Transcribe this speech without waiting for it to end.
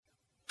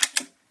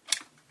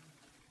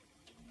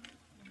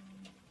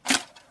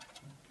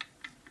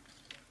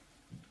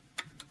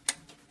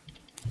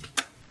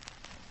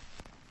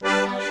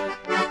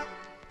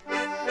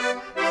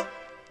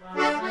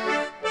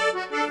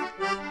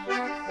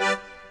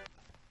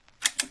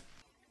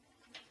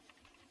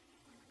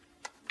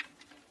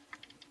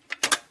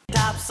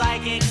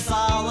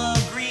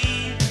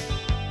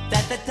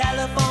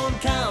telephone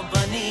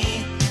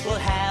company will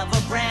have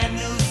a brand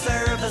new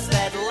service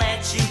that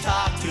lets you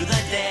talk to the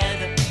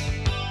dead.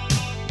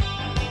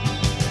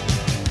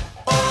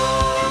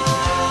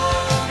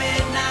 Oh,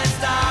 Midnight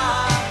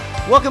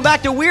Star. Welcome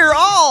back to We're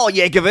All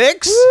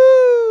Yankovics.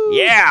 Woo!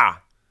 Yeah.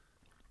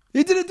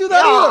 He didn't do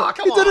that Oh, either.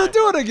 come He didn't on.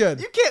 do it again.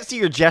 You can't see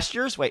your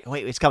gestures. Wait,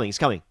 it's coming. It's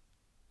coming.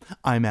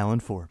 I'm Alan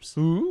Forbes.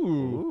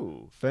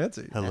 Ooh,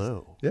 fancy.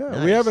 Hello. Yeah,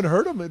 Nice. we haven't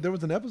heard him. There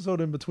was an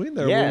episode in between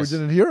there where we Yes.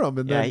 didn't hear him,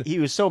 and Yeah, then he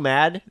was so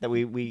mad that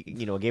we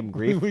gave him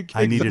grief. we kicked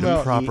I needed him a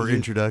out. proper He-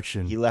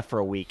 introduction. He left for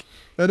a week.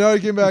 And now he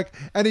came back,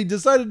 and he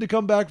decided to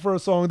come back for a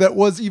song that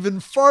was even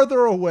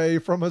farther away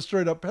from a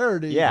straight up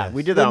parody. Yeah,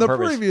 we did than that on the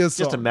purpose. previous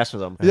Just to song. mess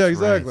with him. Yeah, That's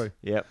exactly. right.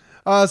 Yep.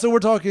 So we're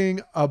talking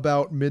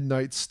about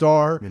Midnight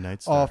Star,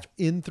 Midnight Star. off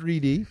in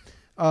 3D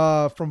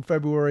from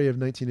February of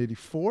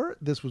 1984.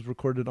 This was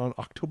recorded on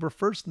October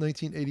 1st,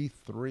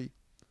 1983.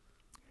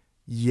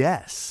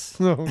 Yes.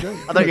 Okay.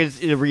 I thought you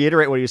could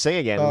reiterate what you say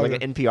again. It was Oh, like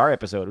okay. an NPR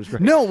episode. It was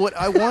great. No, what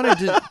I wanted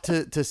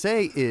to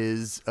say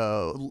is,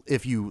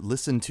 if you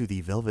listen to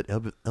the Velvet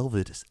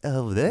Elvis, Take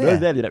all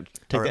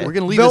right, that. we're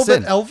gonna leave Velvet this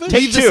in. Elvis?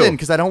 Take Leave this two. in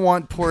because I don't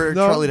want poor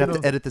No, Charlie to have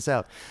no. to edit this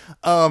out.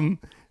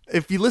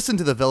 If you listen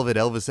to the Velvet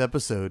Elvis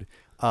episode,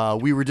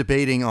 we were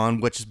debating on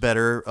which is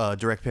better,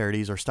 direct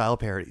parodies or style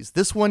parodies.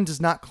 This one does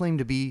not claim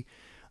to be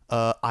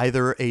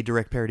either a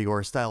direct parody or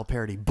a style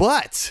parody,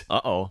 but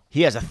Uh-oh.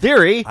 He has a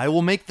theory. I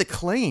will make the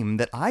claim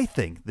that I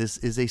think this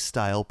is a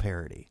style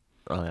parody.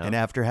 Oh, yeah. And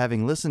after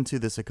having listened to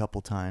this a couple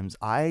times,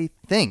 I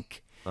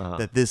think Uh-huh.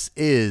 that this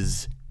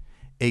is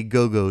a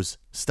Go-Go's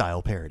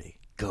style parody.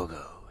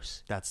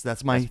 Go-Go's.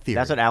 That's my theory.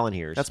 That's what Alan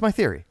hears. That's my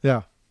theory.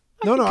 Yeah.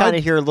 No, kind I-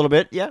 of hear a little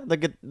bit. Yeah, the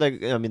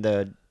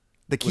The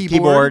with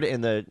keyboard,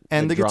 and the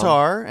and the drum.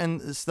 guitar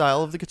and the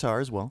style of the guitar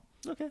as well.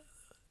 Okay.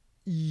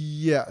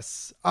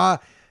 Yes. Al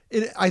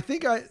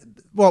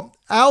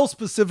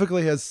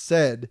specifically has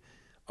said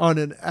on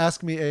an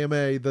Ask Me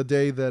AMA the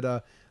day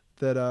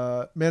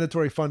that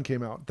Mandatory Fun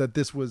came out that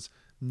this was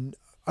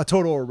a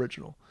total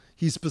original.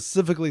 He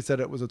specifically said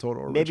it was a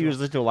total original. Maybe he was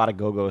listening to a lot of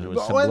Go-Go's and it was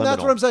Well, subliminal. and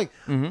that's what I'm saying.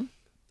 Mm-hmm.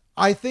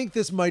 I think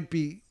this might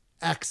be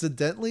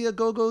accidentally a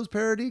Go-Go's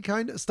parody,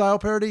 kind of style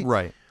parody.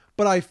 Right.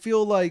 But I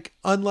feel like,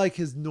 unlike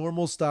his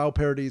normal style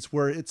parodies,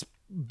 where it's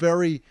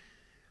very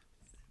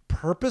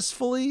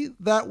purposefully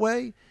that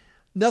way,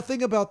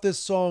 nothing about this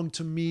song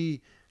to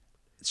me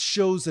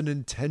shows an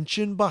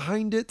intention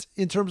behind it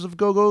in terms of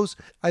Go-Go's.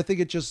 I think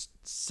it just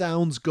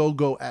sounds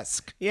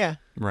Go-Go-esque. Yeah.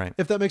 Right.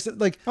 If that makes sense.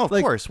 Like, Oh, of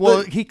like, course. Well,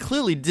 like- he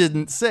clearly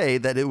didn't say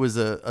that it was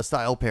a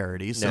style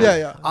parody. So Yeah,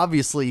 yeah.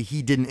 obviously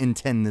he didn't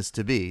intend this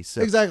to be.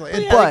 So exactly.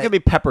 And- Yeah, But- it could be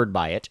peppered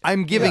by it.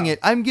 I'm giving Yeah.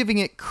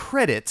 it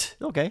credit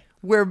Okay.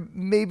 where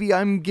maybe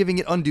I'm giving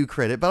it undue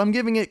credit, but I'm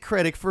giving it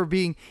credit for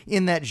being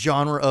in that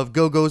genre of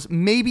Go-Go's,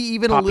 maybe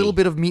even Poppy. a little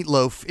bit of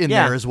Meatloaf in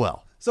Yeah. there as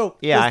well. So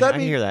Yeah, does that I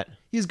mean hear that.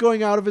 he's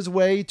going out of his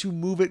way to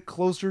move it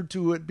closer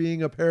to it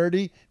being a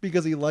parody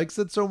because he likes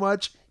it so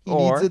much? He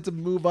Or- needs it to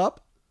move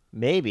up?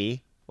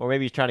 Maybe. Or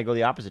maybe he's trying to go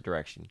the opposite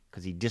direction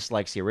because he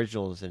dislikes the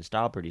originals and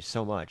style parodies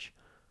so much.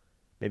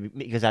 Maybe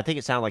because I think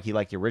it sounded like he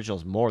liked the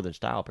originals more than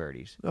style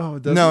parodies. Oh,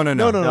 it doesn't. No. he okay, doesn't.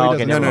 never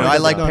He mind. doesn't. I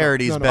like No, no,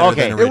 parodies no, no. better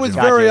Okay. than It was originals.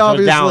 Gotcha. very So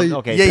it's down. obviously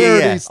Okay. Yeah, yeah,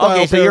 parody yeah. style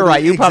Okay, so you're parody.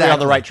 right. You're probably on the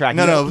Exactly. right track.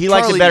 No, He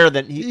likes it Charlie- better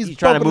than he's he's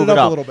trying to bumping move it it up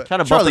a up. little bit. Trying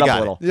to bump Charlie it up got a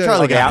little. it. Yeah,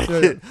 Charlie okay, got yeah.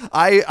 it.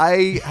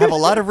 I have a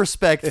lot of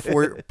respect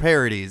for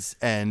parodies,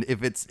 and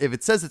if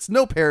it says it's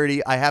no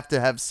parody, I have to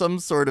have some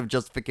sort of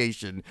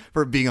justification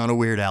for being on a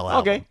Weird Al album.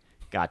 Okay.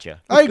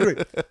 Gotcha. I agree.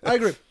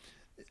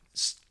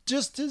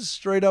 Just his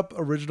straight up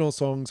original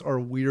songs are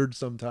weird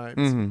sometimes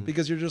Mm-hmm.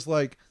 because you're just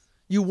like,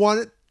 you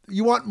want it.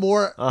 You want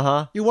more.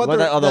 Uh-huh. You want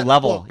that other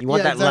level. well, You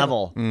want yeah, that exactly.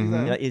 level.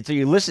 Exactly. Yeah, so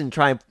you listen,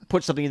 try and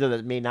put something in there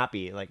that may not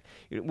be. Like,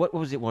 what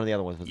was it? One of the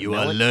other ones. Was it You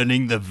are Melon?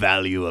 learning the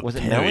value of Was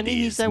it Melanie? He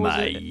parodies, said, was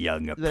my it?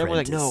 young Then apprentice.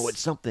 everyone's like, no, it's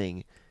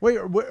something. Wait,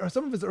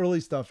 some of his early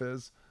stuff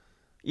is.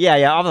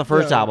 Yeah, on the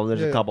first Yeah, album, there's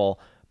yeah, a yeah. couple.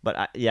 But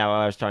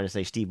I was trying to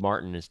say Steve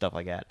Martin and stuff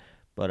like that.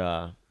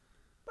 But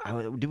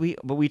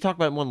But we talked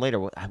about one later.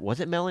 Was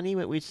it Melanie?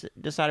 That we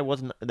decided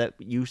wasn't that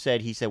you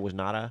said he said was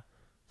not a.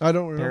 I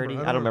don't remember. Parody?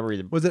 I don't remember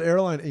either. Was it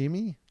Airline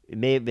Amy? It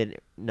may have been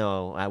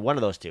one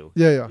of those two.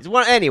 Yeah. It's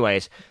one,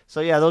 anyways.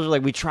 So yeah, those are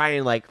like we try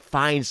and like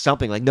find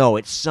something. Like no,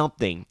 it's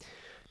something.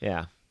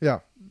 Yeah. Yeah.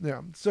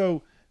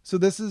 So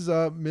this is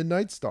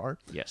Midnight Star.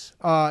 Yes.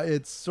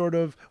 It's sort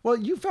of, well,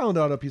 you found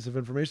out a piece of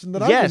information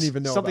that I Yes, didn't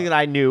even know something about.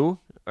 that I knew.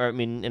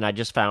 And I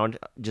just found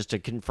just to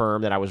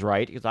confirm that I was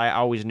right because I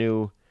always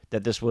knew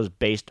that this was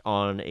based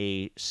on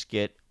a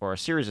skit or a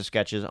series of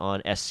sketches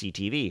on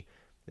SCTV.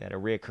 That a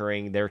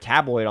reoccurring their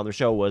tabloid on their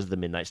show was the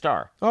Midnight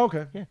Star. Oh,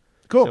 okay. Yeah.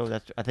 Cool. So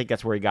I think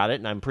that's where he got it,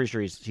 and I'm pretty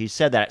sure he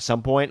said that at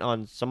some point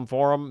on some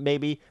forum,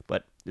 maybe.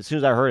 But as soon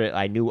as I heard it,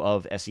 I knew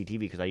of SCTV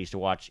because I used to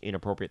watch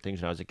Inappropriate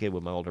Things when I was a kid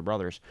with my older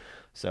brothers.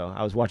 So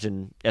I was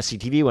watching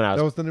SCTV when I was,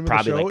 That was the name of the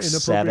probably show, like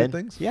Inappropriate 7.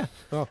 Things? Yeah,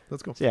 Oh,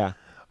 that's cool. yeah.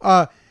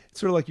 It's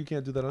sort of like you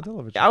can't do that on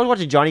television. I was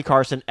watching Johnny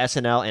Carson,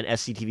 SNL, and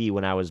SCTV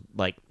when I was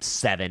like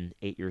 7,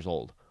 8 years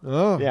old.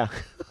 Oh, Yeah.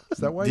 Is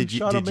that why Did you you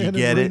shot a did you man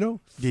get in it?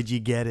 Reno? Did you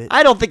get it?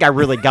 I don't think I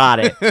really got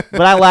it,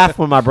 but I laughed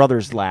when my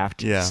brothers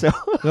laughed. Yeah. So,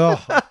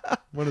 Oh,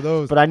 one of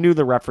those. but I knew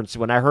the reference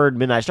when I heard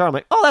Midnight Star. I'm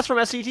like, oh, that's from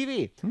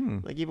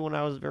SCTV. Like even when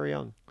I was very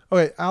young.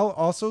 Okay, Al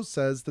also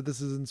says that this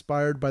is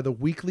inspired by the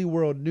Weekly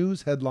World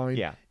News headline,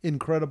 Yeah.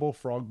 Incredible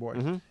Frog Boy.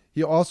 Mm-hmm.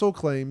 He also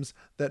claims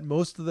that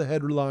most of the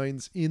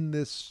headlines in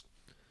this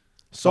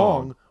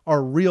song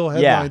are real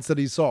headlines that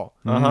he saw.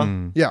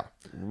 Uh-huh. Yeah.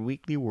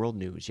 Weekly World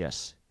News.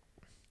 Yes.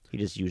 He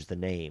just used the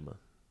name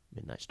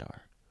Midnight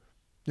Star.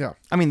 Yeah.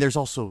 I mean, there's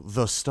also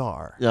the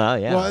Star. Oh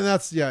yeah. Well, and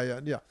that's, yeah.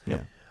 Yeah.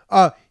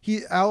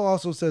 Al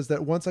also says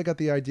that once I got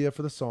the idea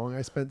for the song,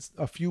 I spent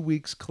a few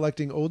weeks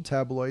collecting old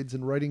tabloids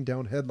and writing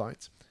down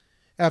headlines.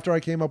 After I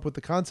came up with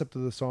the concept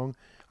of the song,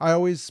 I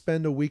always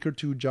spend a week or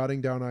two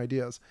jotting down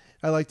ideas.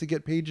 I like to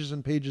get pages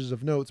and pages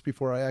of notes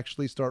before I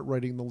actually start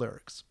writing the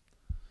lyrics.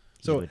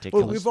 So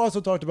meticulous. we've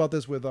also talked about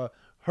this with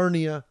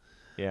hernia.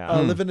 yeah.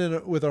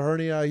 Living with a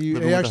hernia, he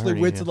Living with a actually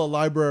hernia, went yeah. to the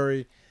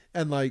library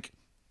and studied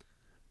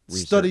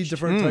Researched.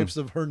 different types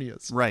of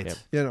hernias. Right. Yep.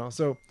 You know,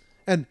 so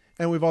and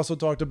we've also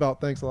talked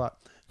about, thanks a lot.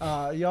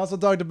 He also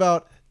talked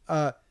about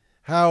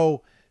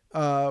how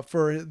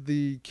for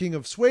the King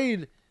of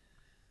Suede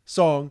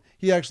song,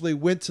 he actually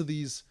went to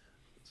these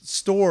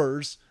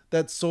stores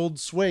that sold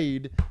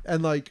suede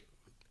and I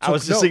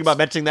was took just thinking notes. about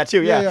mentioning that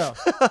too. Yeah.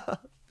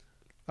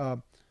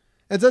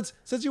 And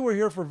since you were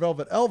here for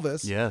Velvet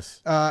Elvis,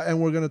 Yes. and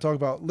we're going to talk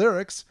about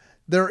lyrics,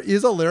 there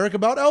is a lyric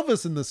about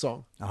Elvis in this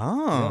song.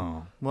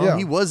 Oh. Well, Yeah.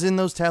 he was in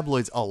those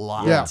tabloids a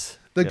lot. Yeah.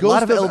 The A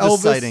lot of ghost of Elvis, Elvis-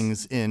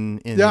 sightings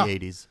in Yeah. the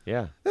 80s.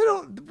 Yeah.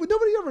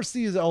 Nobody ever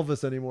sees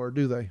Elvis anymore,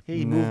 do they?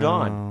 He moved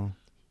on.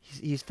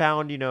 He's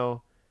found,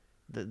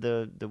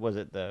 the was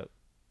it the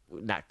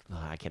not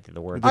I can't think of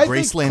the word. The I think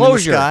Graceland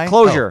Closure. in the sky.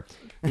 Closure.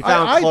 He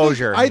found I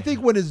closure. I think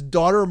when his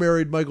daughter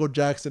married Michael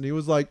Jackson, he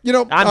was like, I'm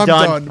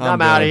done. I'm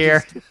I'm out done. of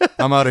here. Oh,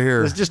 I'm out of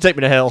here. Just take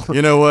me to hell.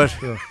 You know what?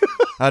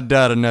 I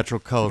died of natural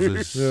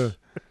causes. Yeah.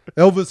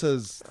 Elvis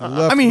has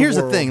left. I mean, here's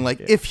the world. thing. Like,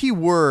 if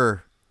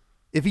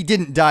he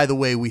didn't die the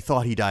way we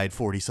thought he died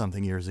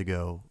 40-something years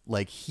ago,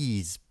 like,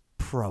 he's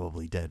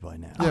probably dead by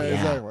now. Yeah, yeah.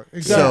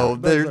 exactly. So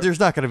That's right. there's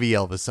not going to be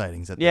Elvis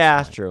sightings at this Yeah,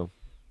 point. that's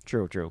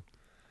true. True.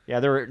 Yeah,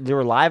 there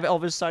were live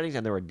Elvis sightings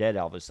and there were dead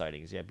Elvis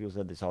sightings. Yeah, people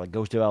said they saw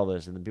Ghost of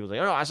Elvis, and then people say,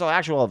 "Oh, no, I saw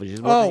actual Elvis.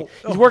 He's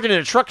working in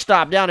a truck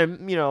stop down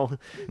in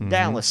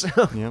Dallas."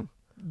 Yep.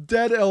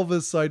 Dead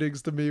Elvis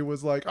sightings to me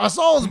was like, I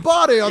saw his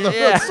body on the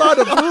Yeah. side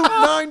of Route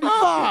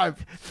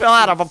 95. Fell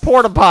out of a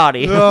porta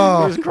potty.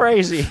 Oh. It was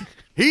crazy.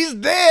 He's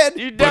dead,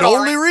 He's dead but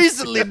only already.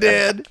 recently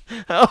dead.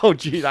 Oh,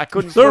 jeez, I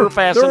couldn't There swerve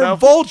fast were enough.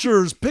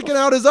 vultures picking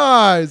out his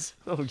eyes.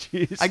 Oh,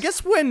 jeez. I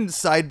guess when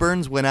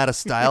Sideburns went out of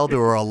style, there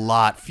were a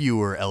lot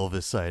fewer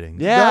Elvis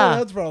sightings. Yeah,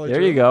 that's probably there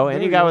true. you go. There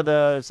Any you guy go. with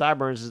the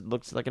sideburns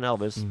looks like an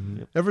Elvis.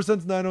 Yep. Ever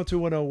since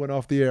 90210 went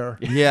off the air.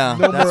 Yeah,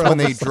 No that's more when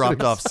they Elvis dropped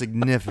sightings. off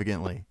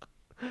significantly.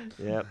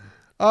 Yep.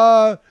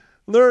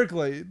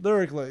 Lyrically,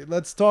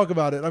 let's talk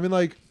about it. I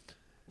mean,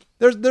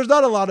 there's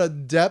not a lot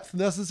of depth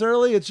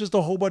necessarily. It's just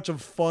a whole bunch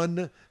of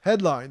fun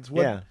headlines.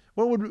 Yeah.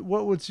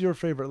 What's your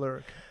favorite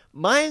lyric?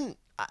 Mine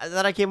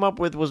that I came up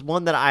with was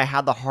one that I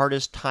had the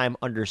hardest time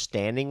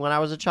understanding when I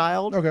was a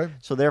child. Okay.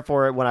 So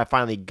therefore, when I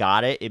finally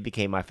got it, it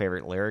became my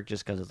favorite lyric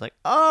just because it's like,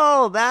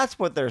 oh, that's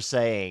what they're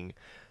saying.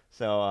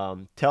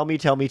 So tell me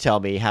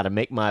how to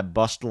make my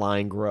bust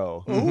line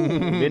grow.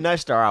 Midnight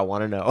Star, I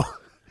want to know.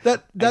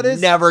 That I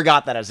is never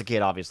got that as a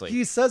kid, obviously.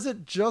 He says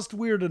it just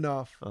weird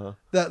enough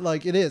that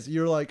it is.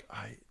 You're like,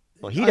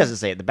 Well, he doesn't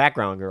say it. The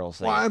background girls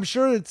say well, it. I'm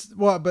sure it's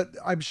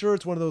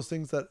one of those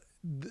things that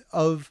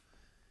of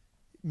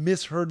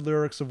misheard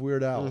lyrics of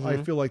Weird Al. I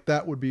feel like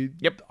that would be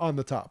Yep. on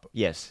the top.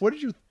 Yes. What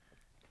did you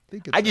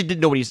think? I just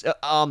didn't know what he's.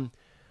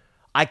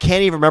 I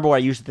can't even remember what I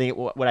used to think.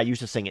 What I used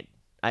to sing it.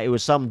 It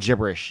was some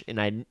gibberish, and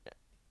I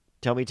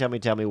tell me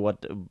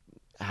what.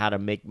 How to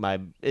make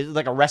it's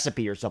like a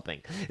recipe or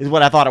something is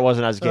what I thought it was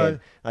when I was a kid.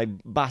 Like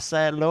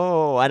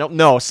Barcelo. I don't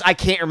know. I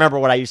can't remember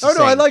what I used to Oh sing.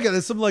 no, I like it.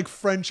 It's some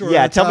French or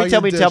Yeah, Italian tell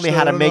me dish how to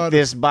that I make don't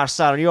this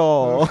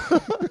Barcelo.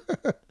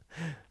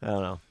 I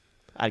don't know.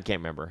 I can't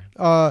remember.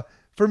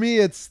 For me,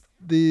 it's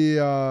the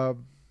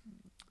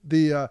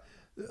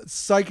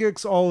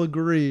psychics all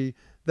agree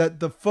that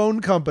the phone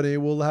company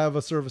will have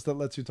a service that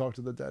lets you talk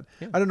to the dead.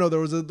 I don't know. There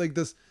was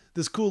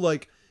this cool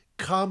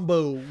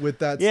combo with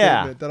that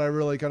Yeah. statement that I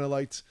really kind of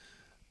liked.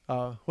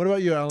 What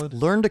about you, Alan?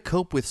 Learn to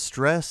cope with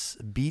stress,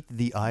 beat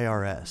the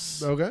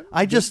IRS. Okay.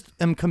 I just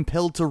am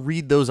compelled to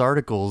read those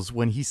articles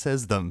when he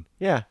says them.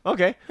 Yeah.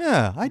 Okay.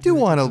 Yeah, I do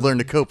want to learn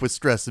to cope with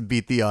stress and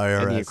beat the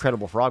IRS. And the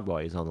Incredible Frog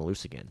Boy is on the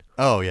loose again.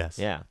 Oh, yes.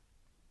 Yeah.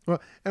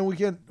 Well, and we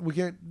can't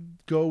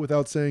go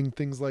without saying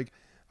things like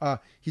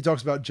he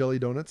talks about jelly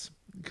donuts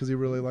because he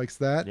really likes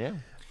that.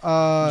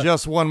 Yeah.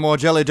 Just one more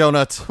jelly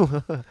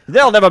donut.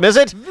 They'll never miss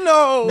it.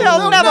 No,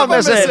 They'll never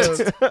miss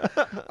it.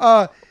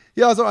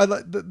 Yeah, so I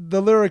like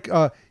the lyric.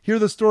 Hear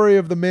the story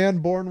of the man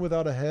born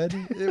without a head.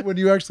 When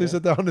you actually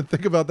sit down and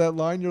think about that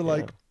line, you're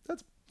like,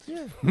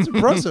 Yeah, it's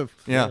impressive.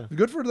 Yeah.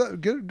 Good for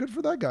that. Good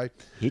for that guy.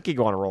 He could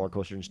go on a roller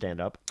coaster and stand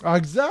up,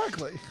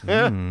 Exactly.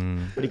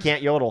 but he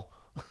can't yodel.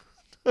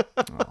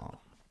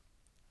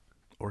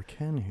 Or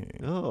can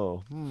he?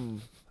 Oh,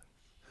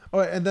 All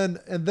right, and then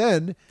And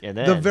the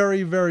then-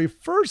 very, very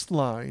first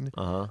line,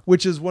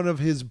 which is one of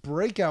his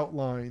breakout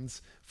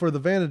lines for the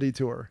Vanity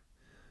Tour,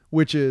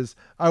 which is,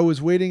 "I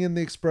was waiting in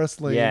the express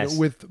lane Yes.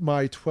 with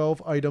my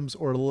 12 items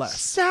or less."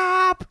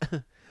 stop.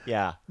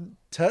 Yeah.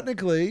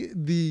 Technically,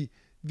 the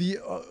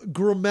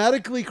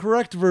grammatically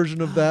correct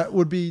version of that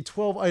would be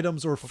 12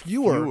 items or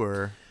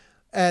fewer.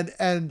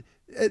 And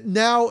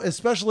now,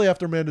 especially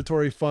after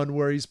Mandatory Fun,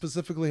 where he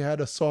specifically had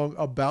a song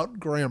about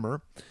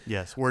grammar,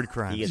 Yes, word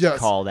crimes. He gets Yes.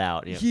 called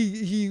out. Yeah.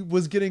 he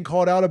was getting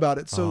called out about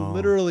it. So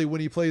literally,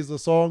 when he plays the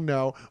song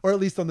now, or at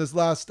least on this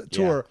last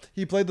tour,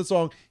 he played the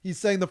song. He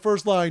sang the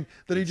first line,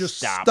 then he just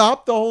Stop.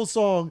 stopped the whole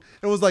song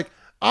and was like,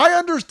 "I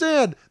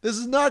understand this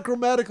is not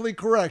grammatically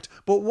correct,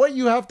 but what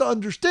you have to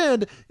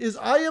understand is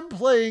I am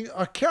playing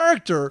a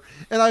character,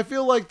 and I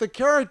feel like the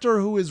character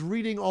who is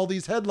reading all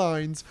these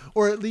headlines,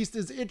 or at least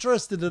is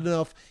interested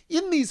enough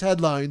in these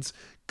headlines,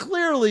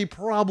 clearly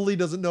probably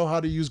doesn't know how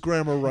to use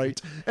grammar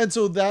right. And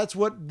so that's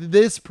what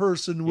this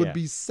person would Yeah.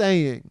 be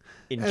saying.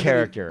 In And then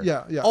character.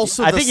 Yeah.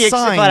 Also, I the think he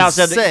flat out signs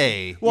said that-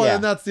 say Well, Yeah.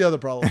 and that's the other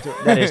problem too.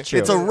 That is true.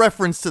 it's a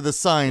reference to the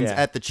signs Yeah.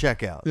 at the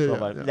checkout. Yeah,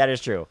 Well, but That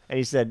is true. And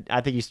he said,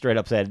 I think he straight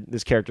up said,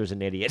 this character's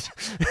an idiot.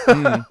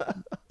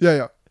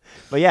 yeah.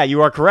 But yeah,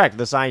 you are correct.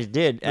 The signs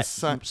did. The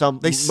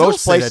At they still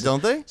most say places, that,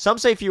 don't they? Some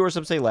say fewer,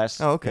 some say less.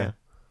 Oh, okay.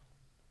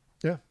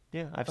 Yeah, Yeah.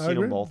 yeah I've I seen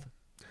agree. them both.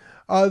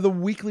 The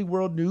Weekly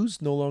World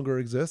News no longer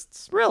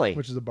exists. Really?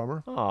 Which is a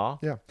bummer. Aw.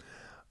 Yeah.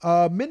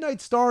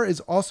 Midnight Star is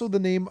also the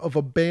name of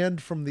a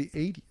band from the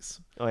 80s.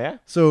 Oh, yeah?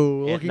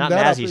 So Yeah, looking not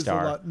that up Mazzy is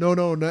Star. a lot. No,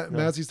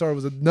 Mazzy Star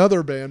was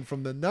another band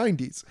from the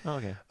 90s. Oh,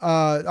 okay.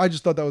 I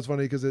just thought that was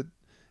funny because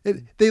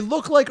they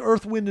look like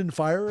Earth, Wind, and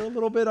Fire a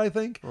little bit, I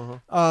think.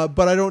 But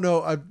I don't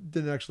know. I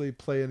didn't actually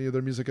play any of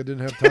their music. I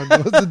didn't have time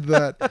to listen to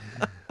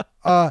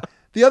that.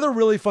 The other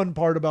really fun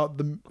part about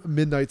the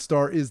Midnight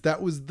Star is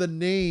that was the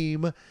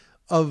name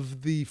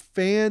of the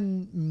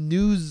fan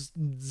news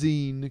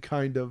zine,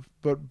 kind of,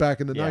 but back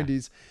in the Yeah.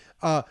 90s,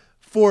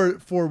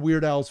 for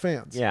Weird Al's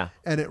fans. Yeah.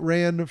 And it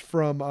ran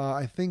from,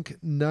 I think,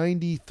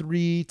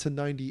 93 to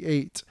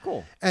 98.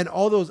 Cool. And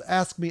all those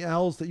Ask Me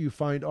Owls that you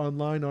find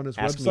online on his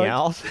Ask website. Me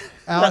Owls?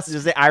 Ask-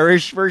 Is the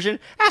Irish version?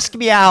 Ask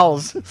Me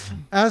Owls.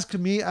 Ask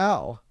Me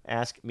Al.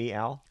 Ask Me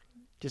Owl?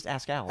 Just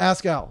ask Al.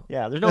 Ask Al.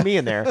 Yeah, there's no me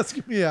in there. Ask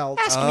Me Al.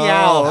 Ask Oh, Me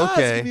Owl.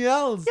 okay. Ask Me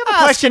Owls. You have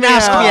a question, Me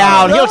ask Me Owl.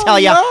 Owl. He'll No, tell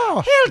you.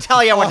 no. He'll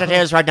tell you what it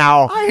is right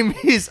now. I'm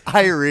his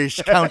Irish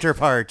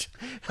counterpart.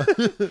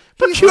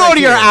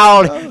 Peculiar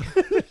Owl.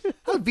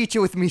 I'll beat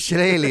you with me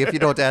shillelagh if you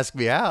don't ask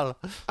me, Al.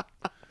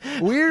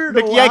 Weird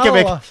Mickey Al.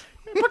 Yankovic.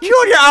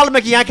 Peculiar Owl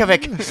Mickey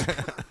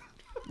Yankovic.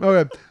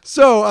 Okay.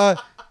 So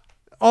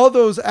all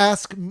those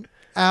Ask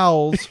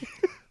Owls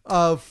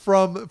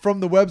from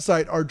the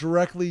website are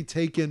directly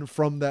taken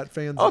from that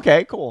fanzine.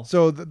 Okay, cool.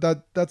 So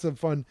that's a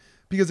fun,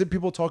 because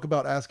people talk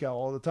about Ask Al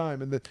all the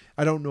time, and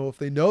I don't know if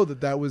they know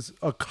that was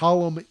a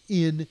column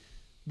in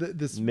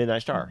this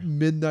Midnight Star.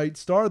 Midnight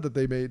Star that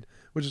they made,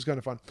 which is kind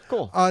of fun.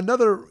 Cool.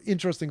 Another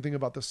interesting thing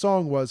about the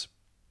song was,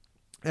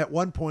 at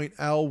one point,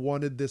 Al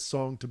wanted this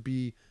song to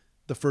be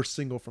the first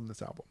single from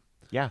this album.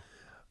 Yeah.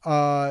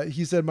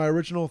 He said, my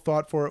original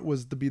thought for it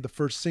was to be the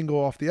first single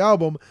off the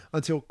album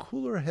until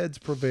cooler heads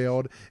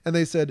prevailed. And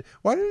they said,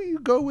 why don't you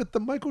go with the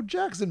Michael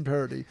Jackson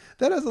parody?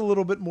 That has a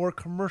little bit more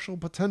commercial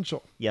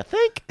potential. You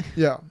think?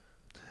 Yeah.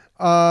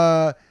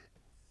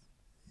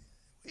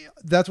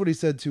 That's what he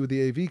said to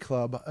the AV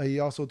Club. He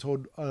also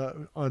told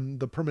on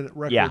the Permanent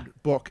Record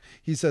book,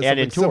 he says And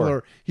in something tour.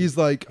 similar. He's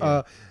like,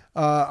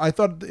 I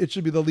thought it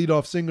should be the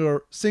lead-off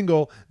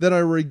single. Then I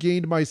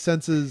regained my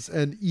senses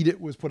and Eat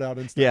It was put out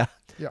instead. Yeah.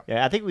 Yeah.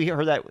 Yeah, I think we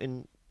heard that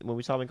when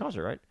we saw him in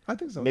concert, right? I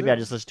think so. Maybe too. I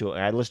just listened to it.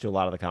 I listened to a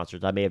lot of the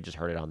concerts. I may have just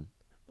heard it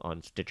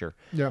on Stitcher.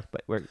 Yeah.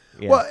 But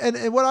yeah. Well,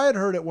 and what I had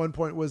heard at one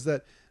point was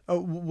that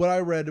what I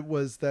read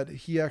was that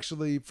he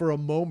actually, for a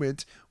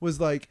moment, was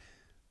like,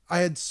 I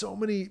had so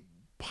many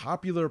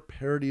popular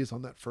parodies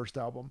on that first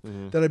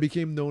album that I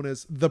became known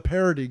as the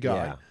parody guy,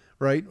 Yeah.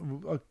 right?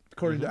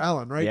 According to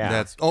Alan, right? Yeah.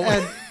 That's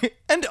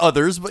and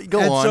others, but go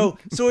And on.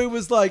 so it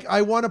was like,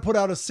 I want to put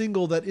out a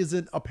single that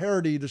isn't a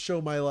parody to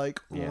show my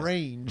Yeah.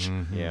 range.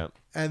 yeah.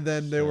 And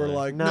then they were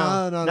like,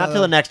 no, no, not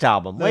till the next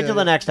album. Wait Yeah, till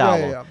the yeah. next Yeah,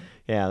 album. yeah.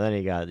 Yeah, then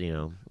he got,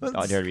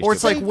 Dirty or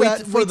it's like Save wait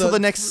that for till the- the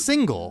next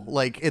single,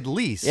 like at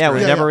least. yeah, we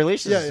right? never yeah.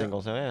 released Yeah, a yeah.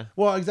 single, so yeah.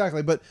 Well,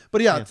 exactly. But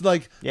yeah, it's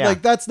like Yeah.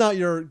 that's not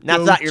your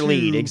That's not your go-to-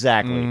 lead,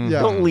 exactly. Yeah.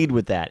 Don't lead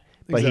with that.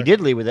 But he Exactly.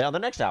 did lead with it on the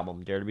next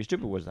album. Dare to Be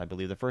Stupid was, I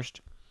believe, the first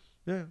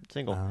Yeah.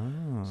 single.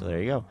 So there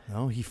you go.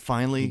 No, he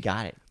finally He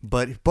got it.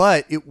 But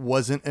it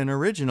wasn't an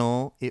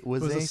original. It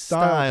was, was a a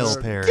style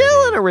style parody.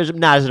 Still an original,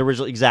 not as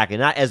original, exactly,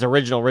 not as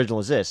original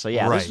as this. So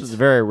yeah, Right. this was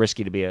very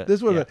risky to be a.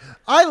 This would yeah.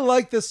 I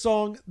like this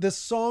song. This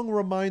song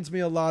reminds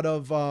me a lot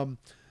of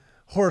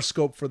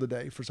Horoscope for the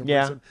Day for some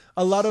Yeah. reason.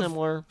 A lot of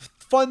Similar.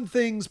 fun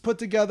things put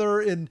together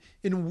in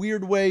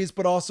weird ways,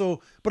 but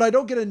I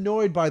don't get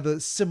annoyed by the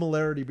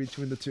similarity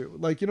between the two.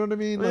 Like, you know what I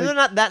mean? I mean, Like, they're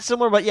not that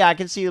similar, but yeah, I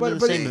can see them in the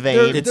but same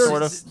they're- vein. It's they're-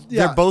 sort of.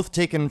 yeah. They're both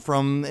taken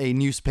from a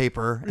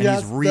newspaper, and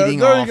Yes, he's reading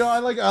there off you go. I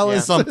like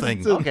Alice.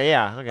 something. Okay,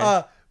 yeah,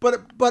 okay.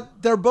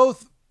 But they're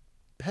both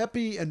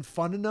peppy and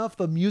fun enough.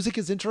 The music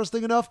is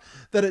interesting enough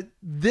that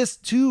this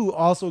too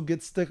also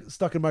gets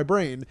stuck in my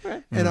brain.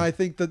 Right. And I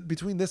think that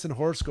between this and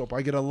Horoscope,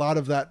 I get a lot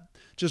of that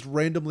just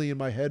randomly in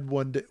my head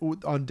one day,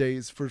 on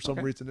days for some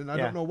reason, and I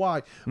Yeah. don't know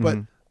why. But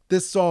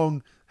this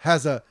song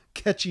has a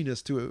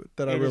catchiness to it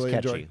that I It is really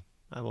catchy. enjoy.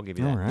 I will give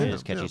you that. Alright. It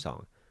is a catchy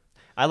song.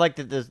 I like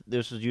that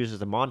this was used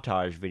as a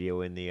montage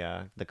video in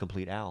the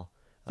Complete Al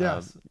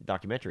Yes.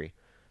 documentary.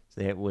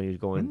 So when he was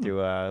going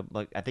through,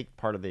 like I think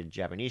part of the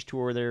Japanese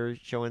tour, they're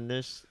showing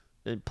this,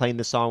 playing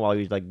this song while he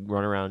was like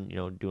running around,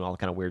 doing all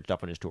kind of weird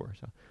stuff on his tour.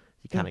 So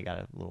he kind of got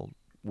a little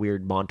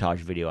weird montage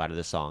video out of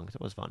this song. So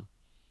it was fun.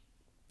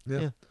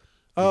 Yeah.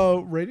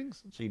 Yeah.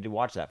 Ratings? So you did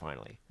watch that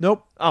finally.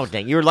 Nope. Oh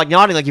dang, you were like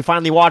nodding like you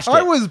finally watched it.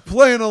 I was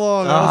playing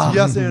along. I was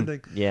yes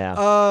ending.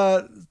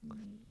 Yeah.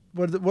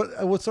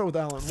 Let's start with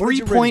Alan. What is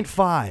your rating?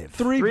 3.5.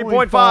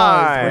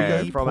 3.5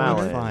 Okay. from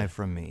Alan. 3.5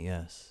 from me,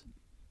 yes.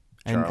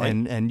 And, Charlie?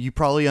 and you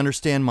probably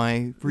understand my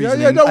Yeah,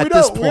 reasoning no, we at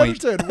this don't. We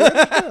point. understand. We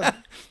understand.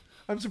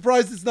 I'm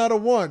surprised it's not a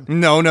 1.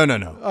 No.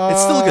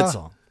 It's still a good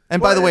song.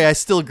 And by the well, way, I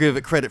still give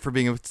it credit for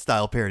being a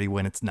style parody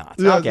when it's not.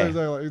 Yeah, Okay.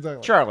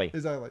 exactly. Charlie.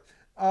 Exactly.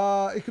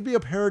 It could be a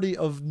parody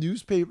of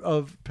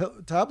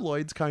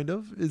tabloids, kind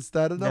of. Is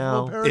that enough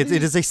No. of a parody?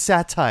 It is a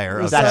satire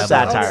of That's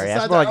tabloids. satire. Yeah,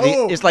 it's more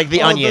like it's like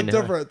the Onion. The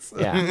difference.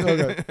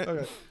 Yeah.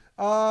 okay.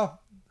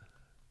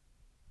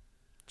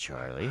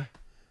 Charlie.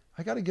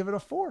 I got to give it a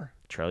 4.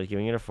 Charlie's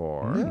giving it a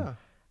 4. Yeah.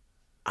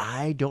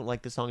 I don't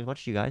like this song as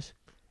much as you guys.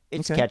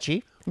 It's Okay.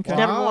 catchy. It's Okay.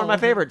 never been one of my Wow.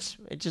 favorites.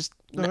 It just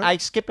Alright. I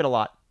skip it a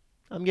lot.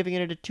 I'm giving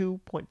it a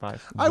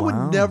 2.5. I would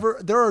Wow. never.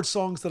 There are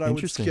songs that I would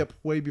Interesting. skip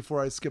way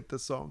before I skip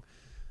this song.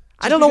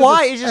 I don't know because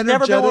why. it's It's just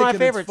never been one of my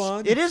energetic and favorites. it's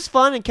fun. It is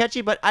fun and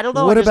catchy, but I don't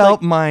know. What I just about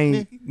like,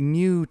 my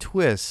new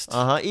twist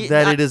Uh-huh.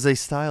 that I- it is a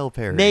style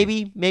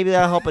parody? maybe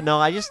that'll help? But no,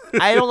 I don't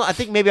know. I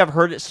think maybe I've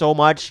heard it so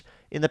much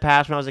in the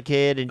past when I was a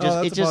kid, and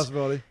just That's a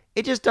possibility.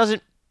 it just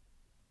doesn't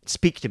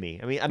speak to me.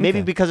 I mean, maybe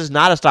Okay. because it's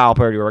not a style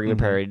parody or a regular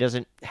parody, it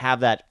doesn't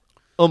have that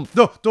oomph.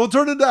 No, don't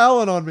turn into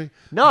Alan on me.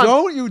 No, I'm-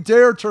 don't you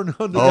dare turn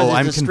on. Oh, It's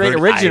I'm a straight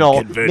converting- original.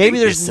 I'm converting Maybe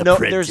there's this no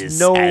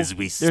apprentice as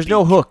we there's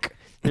no hook.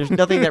 There's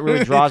nothing that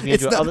really draws me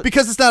It's into it. not,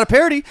 because it's not a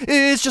parody.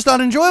 It's just not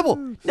enjoyable.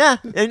 Nah,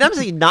 and I'm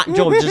saying not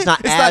enjoyable, just not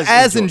It's as not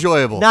as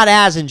enjoyable. Not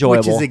as enjoyable.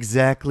 Which is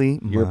exactly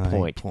your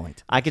my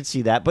point. I can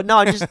see that, but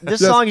no, this Yes.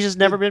 song has just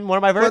never been one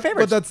of my very But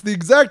favorites. that's the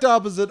exact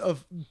opposite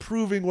of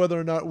proving whether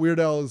or not Weird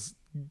Al is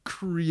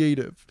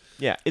creative.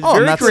 Yeah, it's Oh, I'm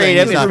very not saying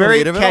creative. he's It's not very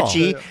creative at all.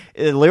 catchy.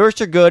 The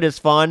lyrics are good. It's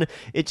fun.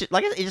 It's just,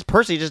 like I said, it's just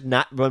personally just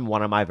not been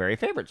one of my very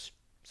favorites.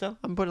 So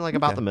I'm putting like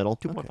about Okay. the middle,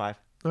 2.5.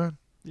 All right.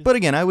 But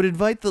again, I would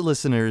invite the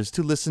listeners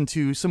to listen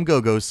to some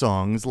Go-Go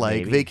songs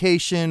like Maybe.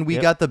 Vacation, We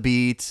Yep. Got the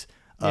Beat,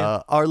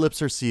 Yeah. Our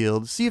Lips Are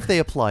Sealed. See if they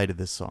apply to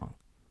this song.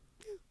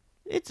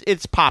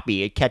 It's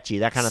poppy, catchy,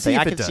 that kind of See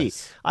thing. if I it can see.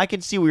 does. I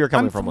can see where you're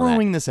coming I'm from on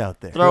throwing that. this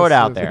out there. Throw it Yes,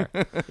 out yes.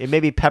 there. It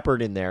may be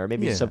peppered in there.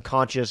 Maybe Yeah.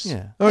 subconscious.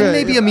 Yeah. Okay, And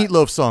maybe a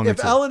Meatloaf song or If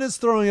two. Alan is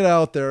throwing it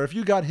out there, if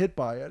you got hit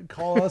by it,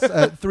 call us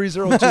at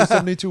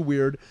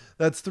 302-72-WEIRD.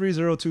 That's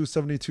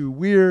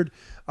 302-72-WEIRD.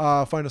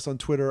 Find us on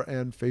Twitter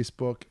and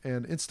Facebook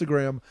and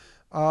Instagram.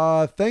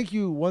 Thank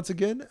you once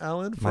again,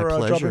 Alan, My for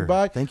pleasure. dropping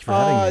by. Thank you for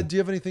having me. Do you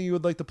have anything you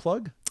would like to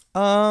plug?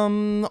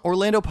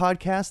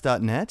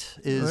 OrlandoPodcast.net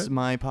is Right.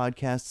 my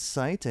podcast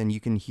site, and you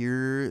can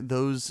hear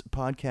those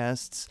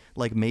podcasts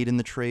like Made in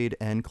the Trade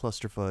and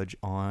Cluster Fudge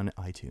on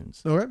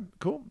iTunes. Okay,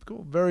 cool.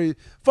 Very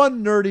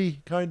fun,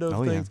 nerdy kind of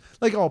Oh, yeah. things.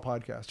 Like all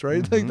podcasts,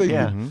 right? Like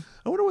Yeah.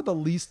 I wonder what the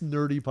least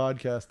nerdy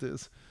podcast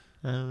is.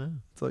 I don't know.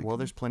 It's like, Well,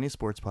 there's plenty of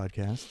sports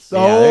podcasts.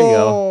 Yeah, there you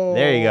go. Oh,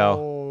 There you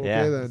go.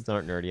 Yeah, okay then. it's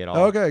not nerdy at all.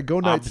 Okay, go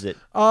Knights. Opposite.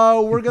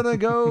 We're gonna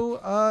go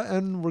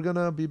and we're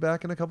gonna be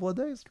back in a couple of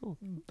days. Cool.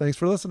 Thanks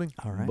for listening.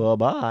 All right.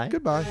 Bye-bye.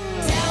 Goodbye.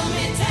 Tell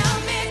me